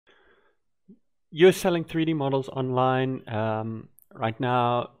you're selling 3D models online right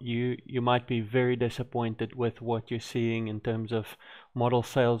now, you might be very disappointed with what you're seeing in terms of model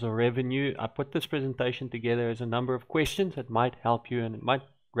sales or revenue. I put this presentation together as a number of questions that might help you, and it might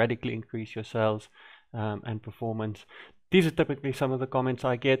radically increase your sales and performance. These are typically some of the comments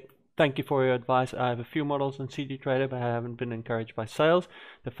I get. Thank you for your advice. I have a few models on CD Trader, but I haven't been encouraged by sales.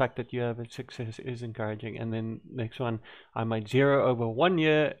 The fact that you have a success is encouraging. And then next one, I made 0 over 1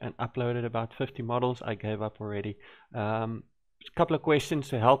 year and uploaded about 50 models. I gave up already. A couple of questions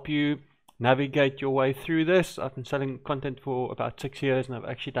to help you navigate your way through this. I've been selling content for about 6 years and I've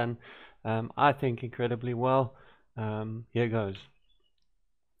actually done, I think, incredibly well. Here goes.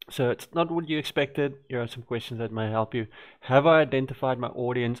 So it's not what you expected. Here are some questions that may help you. Have I identified my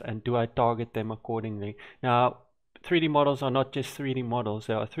audience and do I target them accordingly? Now, 3D models are not just 3D models.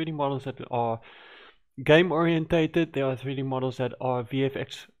 There are 3D models that are game orientated. There are 3D models that are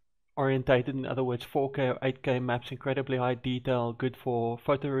VFX orientated. In other words, 4K or 8K maps, incredibly high detail, good for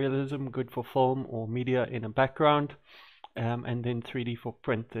photorealism, good for film or media in a background. And then 3D for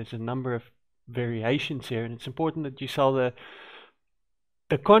print. There's a number of variations here, and it's important that you sell the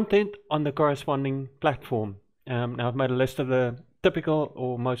content on the corresponding platform. Now I've made a list of the typical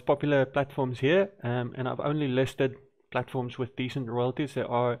or most popular platforms here, and I've only listed platforms with decent royalties.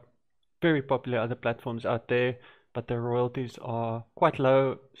 There are very popular other platforms out there, but the royalties are quite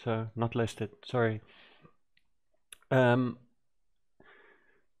low, so not listed. Sorry. Low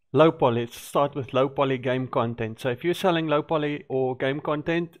poly. Let's start with low poly game content. So if you're selling low poly or game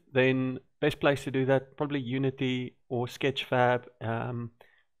content, then best place to do that probably Unity or Sketchfab.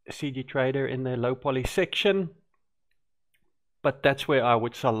 CG Trader in the low poly section, but that's where I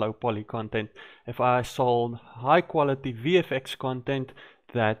would sell low poly content. If I sold high quality VFX content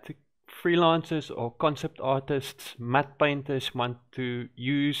that freelancers or concept artists, matte painters want to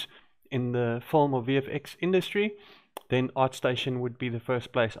use in the film or VFX industry, then ArtStation would be the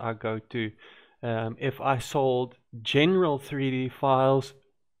first place I go to. If I sold general 3D files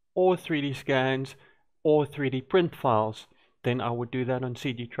or 3D scans or 3D print files, then I would do that on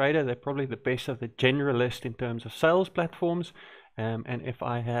CG Trader. They're probably the best of the generalist in terms of sales platforms. And if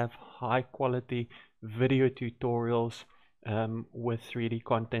I have high quality video tutorials with 3D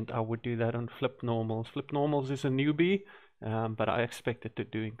content, I would do that on Flip Normals. Flip Normals is a newbie, but I expect it to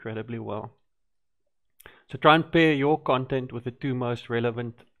do incredibly well. So try and pair your content with the two most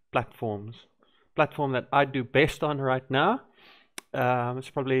relevant platforms. Platform that I do best on right now, it's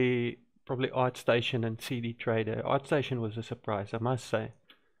probably ArtStation and CD Trader. ArtStation was a surprise, I must say.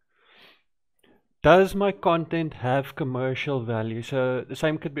 Does my content have commercial value? So the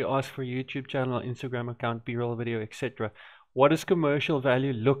same could be asked for YouTube channel, Instagram account, B-roll video, etc. What does commercial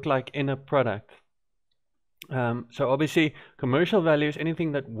value look like in a product? So obviously commercial value is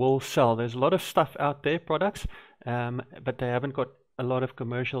anything that will sell. There's a lot of stuff out there, products, but they haven't got a lot of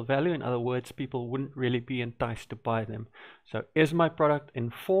commercial value. In other words, people wouldn't really be enticed to buy them. So is my product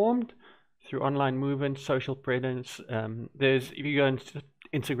informed through online movements, social presence? If you go on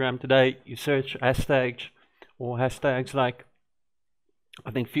Instagram today, you search hashtags or hashtags like,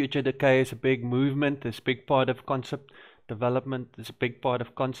 I think future decay is a big movement. It's a big part of concept development. It's a big part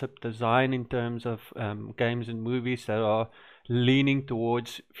of concept design in terms of games and movies that are leaning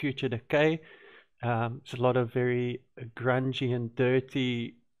towards future decay. There's a lot of very grungy and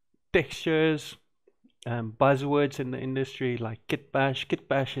dirty textures, buzzwords in the industry like kit bash. Kit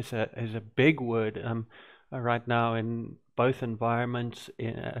bash is a big word right now in both environments,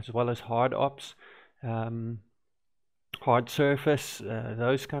 as well as hard ops, hard surface,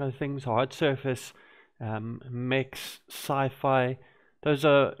 those kind of things. Hard surface, mechs, sci-fi. Those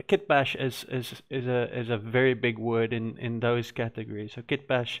are kit bash is a very big word in those categories. So kit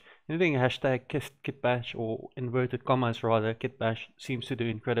bash, anything hashtag kit bash or inverted commas rather, kit bash seems to do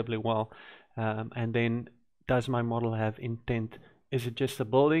incredibly well. And then, does my model have intent? Is it just a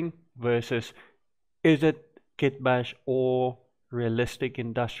building versus is it kit bash or realistic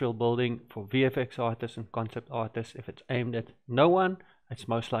industrial building for VFX artists and concept artists? If it's aimed at no one, it's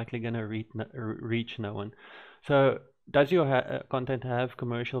most likely going to reach no one. So does your content have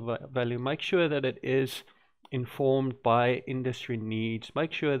commercial value? Make sure that it is informed by industry needs.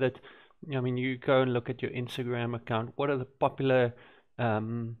 Make sure that, I mean, you go and look at your Instagram account. What are the popular,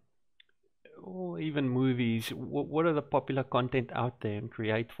 or even movies, what are the popular content out there, and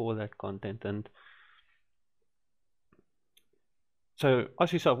create for that content. And so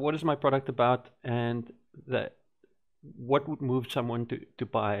ask yourself, what is my product about, and what would move someone to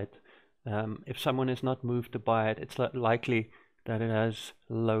buy it? If someone is not moved to buy it, it's likely that it has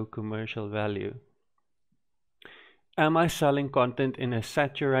low commercial value. Am I selling content in a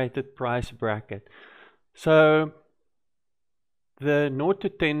saturated price bracket? So the 0 to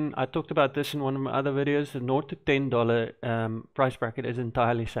 10, I talked about this in one of my other videos, the 0 to $10 price bracket is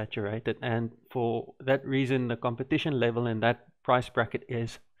entirely saturated, and for that reason the competition level in that price bracket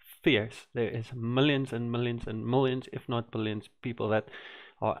is fierce. There is millions and millions and millions, if not billions, people that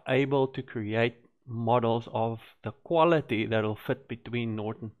are able to create models of the quality that will fit between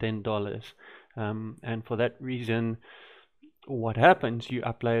 0 and $10. And for that reason, what happens, you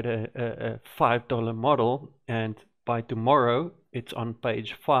upload a $5 model, and by tomorrow it's on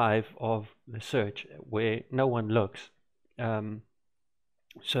page 5 of the search where no one looks. So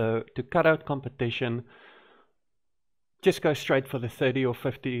to cut out competition, just go straight for the $30 or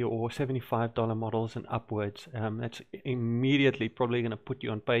 $50 or $75 models and upwards. That's immediately probably going to put you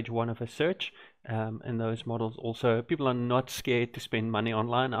on page 1 of a search. And those models also, people are not scared to spend money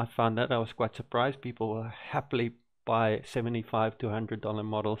online. I found that, I was quite surprised. People will happily buy $75 to $100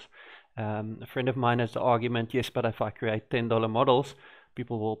 models. A friend of mine has the argument, yes, but if I create $10 models,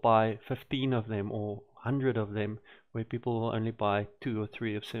 people will buy 15 of them or 100 of them, where people will only buy 2 or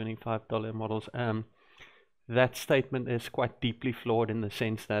 3 of $75 models. That statement is quite deeply flawed in the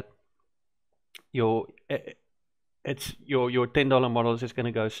sense that your $10 models is going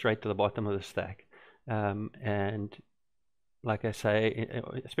to go straight to the bottom of the stack. And like I say,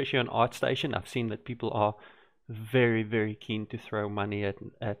 especially on ArtStation, I've seen that people are very, very keen to throw money at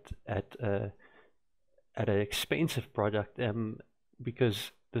an expensive product,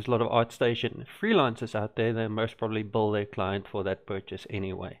 because there's a lot of ArtStation freelancers out there that most probably bill their client for that purchase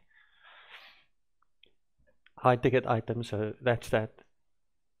anyway. High ticket items, so that's that.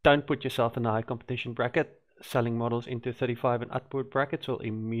 Don't put yourself in a high competition bracket. Selling models into 35 and upward brackets will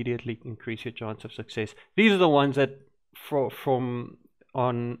immediately increase your chance of success. These are the ones that from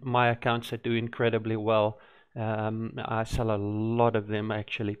on my accounts that do incredibly well. I sell a lot of them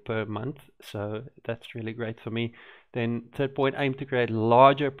actually per month, so that's really great for me. Then third point, aim to create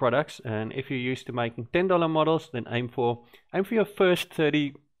larger products, and if you're used to making $10 models, then aim for your first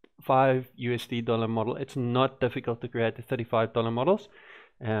 $35 USD model. It's not difficult to create the $35 models.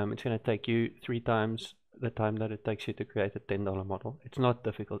 It's going to take you 3 times the time that it takes you to create a $10 model. It's not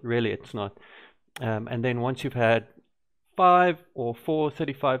difficult, really it's not. And then once you've had 5 or 4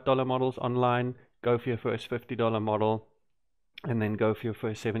 $35 models online, go for your first $50 model, and then go for your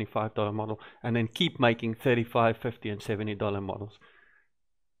first $75 model, and then keep making $35, $50 and $70 models.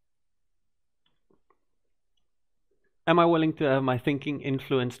 Am I willing to have my thinking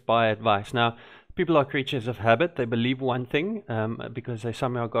influenced by advice? Now, people are creatures of habit. They believe one thing because they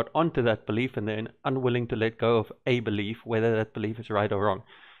somehow got onto that belief, and they're unwilling to let go of a belief, whether that belief is right or wrong.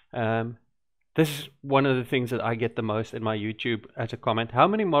 This is one of the things that I get the most in my YouTube as a comment. How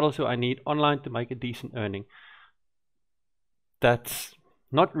many models do I need online to make a decent earning? That's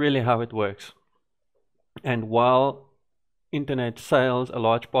not really how it works. And while internet sales, a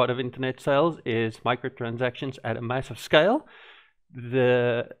large part of internet sales is microtransactions at a massive scale,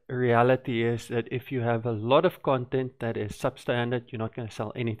 the reality is that if you have a lot of content that is substandard, you're not going to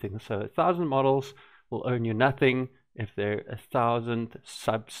sell anything. So 1,000 models will earn you nothing if there are 1,000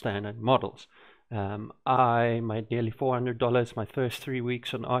 substandard models. I made nearly $400 my first 3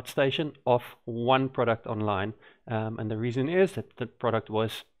 weeks on ArtStation off one product online, and the reason is that the product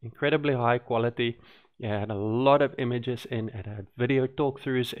was incredibly high quality. It had a lot of images in, it had video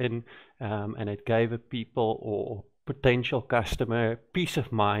talkthroughs in, and it gave a people or potential customer peace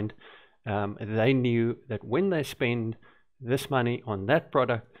of mind. They knew that when they spend this money on that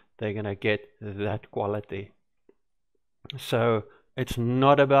product, they're going to get that quality. So it's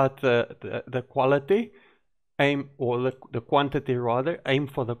not about the quality, aim, or the quantity rather, aim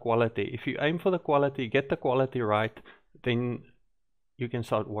for the quality. If you aim for the quality, get the quality right, then you can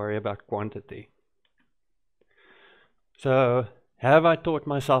start worry about quantity. So have I taught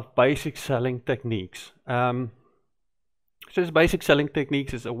myself basic selling techniques? So basic selling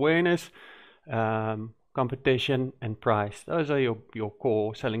techniques is awareness, competition, and price. Those are your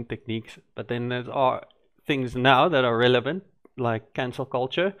core selling techniques. But then there are things now that are relevant, like cancel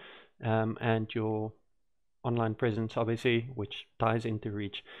culture, and your online presence, obviously, which ties into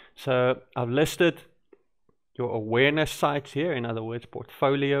reach. So I've listed your awareness sites here, in other words,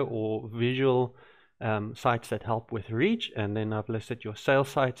 portfolio or visual sites that help with reach, and then I've listed your sales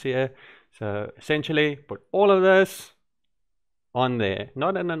sites here. So essentially put all of this on there,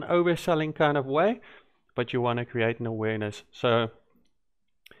 not in an overselling kind of way, but you want to create an awareness. So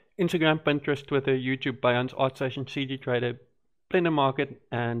Instagram, Pinterest, Twitter, YouTube, Bayon's, ArtStation, CG Trader, BlenderMarket,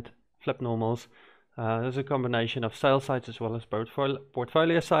 and Flip Normals. There's a combination of sales sites as well as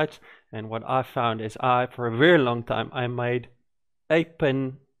portfolio sites. And what I found is for a very long time, I made a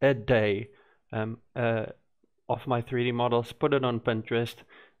pin a day of my 3D models, put it on Pinterest,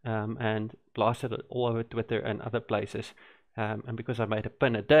 and blasted it all over Twitter and other places. And because I made a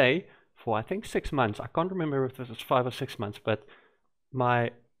pin a day for I think 6 months, I can't remember if it was 5 or 6 months, but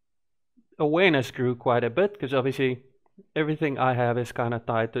my awareness grew quite a bit because obviously everything I have is kind of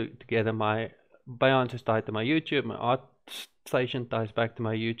tied together. My Behance is tied to my YouTube, my art station ties back to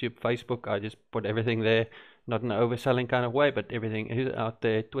my YouTube, Facebook, I just put everything there, not in an overselling kind of way, but everything is out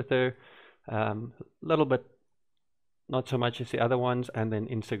there. Twitter, a little bit, not so much as the other ones, and then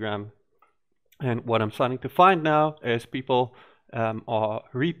Instagram. And what I'm starting to find now is people are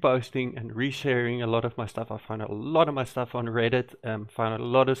reposting and resharing a lot of my stuff. I found a lot of my stuff on Reddit, found a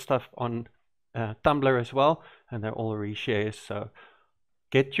lot of stuff on Tumblr as well, and they're all reshares. So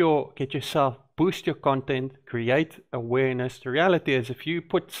get yourself, boost your content, create awareness. The reality is, if you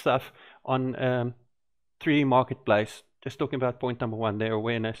put stuff on 3D marketplace, just talking about point number one, their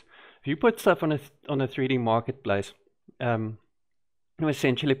awareness. If you put stuff on a 3D marketplace, you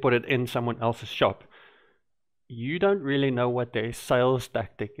essentially put it in someone else's shop, you don't really know what their sales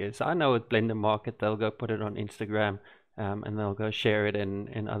tactic is. I know at BlenderMarket, they'll go put it on Instagram, and they'll go share it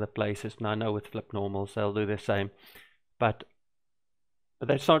in other places. And I know with Flip Normals, they'll do the same. But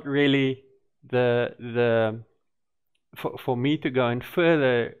that's not really for me to go and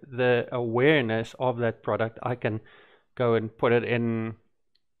further the awareness of that product. I can go and put it in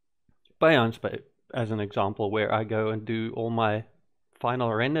Behance, as an example, where I go and do all my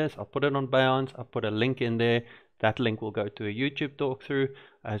final renders. I'll put it on Behance, I'll put a link in there. That link will go to a YouTube talk through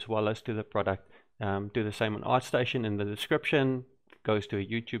as well as to the product. Do the same on ArtStation in the description, it goes to a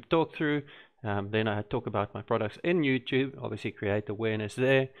YouTube talk through. Then I talk about my products in YouTube, obviously create awareness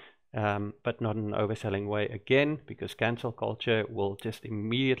there, but not in an overselling way again, because cancel culture will just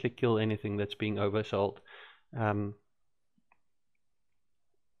immediately kill anything that's being oversold.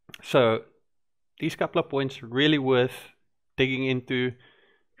 So these couple of points really worth digging into.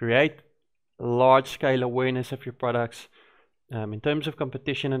 Create large scale awareness of your products. In terms of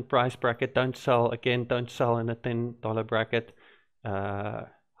competition and price bracket, don't sell in a $10 bracket.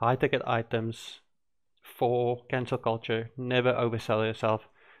 High ticket items for cancel culture, never oversell yourself.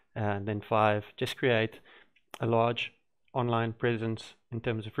 And then 5, just create a large online presence in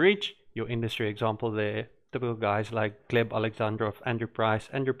terms of reach. Your industry example there, typical guys like Gleb Alexandrov,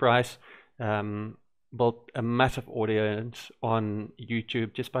 Andrew Price, built a massive audience on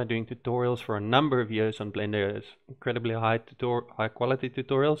YouTube just by doing tutorials for a number of years on Blender. Incredibly high quality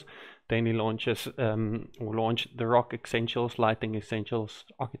tutorials. Then he launched the Rock Essentials, Lighting Essentials,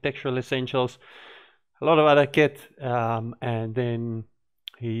 Architectural Essentials, a lot of other kit, and then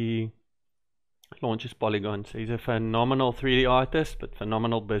he launches polygons. He's a phenomenal 3D artist, but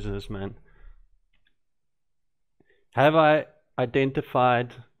phenomenal businessman. Have I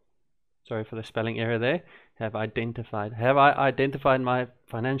identified, sorry for the spelling error there, have I identified my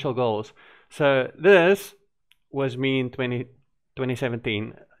financial goals? So this was me in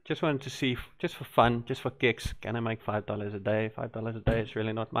 2017. Just wanted to see, just for fun, just for kicks, can I make $5 a day? $5 a day is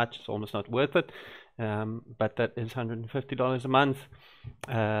really not much, it's almost not worth it, but that is $150 a month.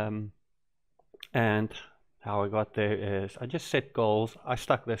 And how I got there is I just set goals. I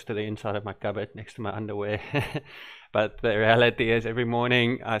stuck this to the inside of my cupboard next to my underwear. But the reality is every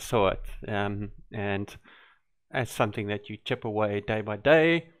morning I saw it, and it's something that you chip away day by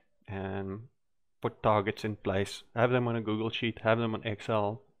day and put targets in place. Have them on a Google Sheet, have them on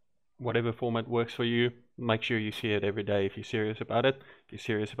Excel, whatever format works for you. Make sure you see it every day if you're serious about it. If you're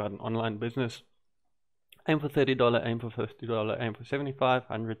serious about an online business, aim for $30, aim for $50, aim for $75,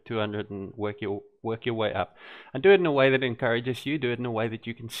 $100, $200, and work your way up. And do it in a way that encourages you. Do it in a way that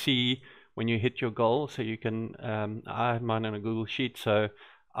you can see when you hit your goal. So you can, I have mine on a Google Sheet, so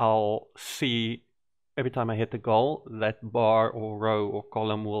I'll see every time I hit the goal, that bar or row or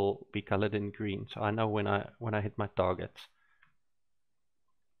column will be colored in green. So I know when I hit my targets.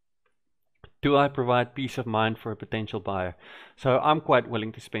 Do I provide peace of mind for a potential buyer? So I'm quite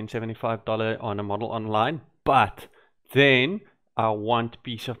willing to spend $75 on a model online, but then I want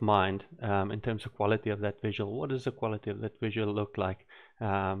peace of mind in terms of quality of that visual. What does the quality of that visual look like?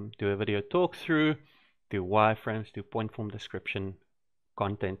 Do a video talk through, do wireframes, do point form description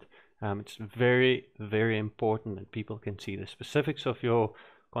content. It's very, very important that people can see the specifics of your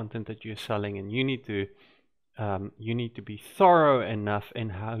content that you're selling, and you need to be thorough enough in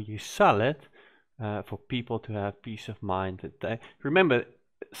how you sell it for people to have peace of mind. That remember,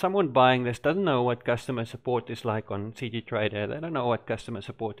 someone buying this doesn't know what customer support is like on CG Trader. They don't know what customer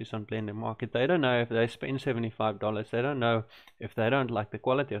support is on BlenderMarket. They don't know if they spend $75. They don't know if they don't like the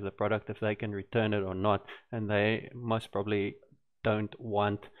quality of the product, if they can return it or not. And they most probably don't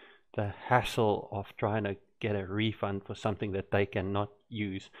want the hassle of trying to get a refund for something that they cannot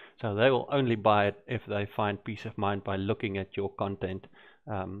use. So they will only buy it if they find peace of mind by looking at your content.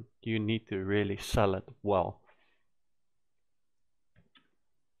 You need to really sell it well.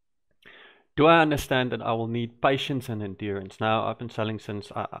 Do I understand that I will need patience and endurance? Now, I've been selling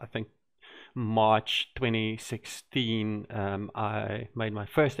since I think March 2016. I made my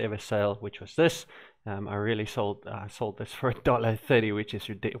first ever sale, which was this. I really sold this for $1.30, which is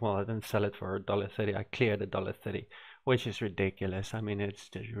ridiculous. Well, I didn't sell it for $1.30. I cleared $1.30, which is ridiculous. I mean, it's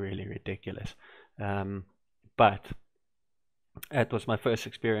just really ridiculous. But it was my first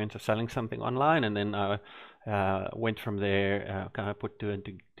experience of selling something online, and then I went from there, kind of put two and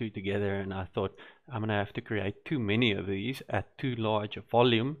two together, and I thought I'm gonna have to create too many of these at too large a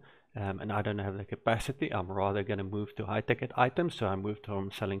volume, and I don't have the capacity. I'm rather gonna move to high ticket items, so I moved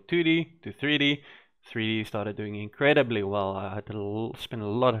from selling 2D to 3D. 3D started doing incredibly well. I had to spend a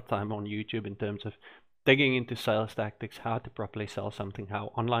lot of time on YouTube in terms of digging into sales tactics, how to properly sell something,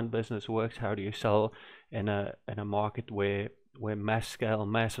 how online business works, how do you sell in a market where mass scale,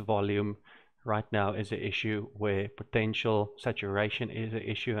 mass volume right now is an issue, where potential saturation is an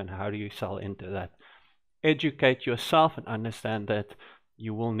issue, and how do you sell into that. Educate yourself and understand that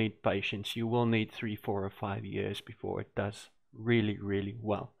you will need patience. You will need 3, 4, or 5 years before it does really, really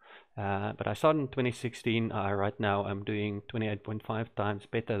well. But I started in 2016. Right now I'm doing 28.5 times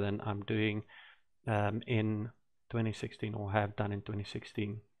better than I'm doing in 2016, or have done in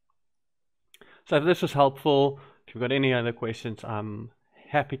 2016. So if this was helpful, if you've got any other questions, I'm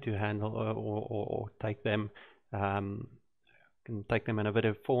happy to handle or take them. Can take them in a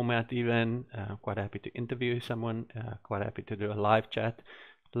video format even. Quite happy to interview someone, quite happy to do a live chat.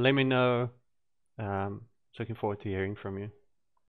 Let me know. Looking forward to hearing from you.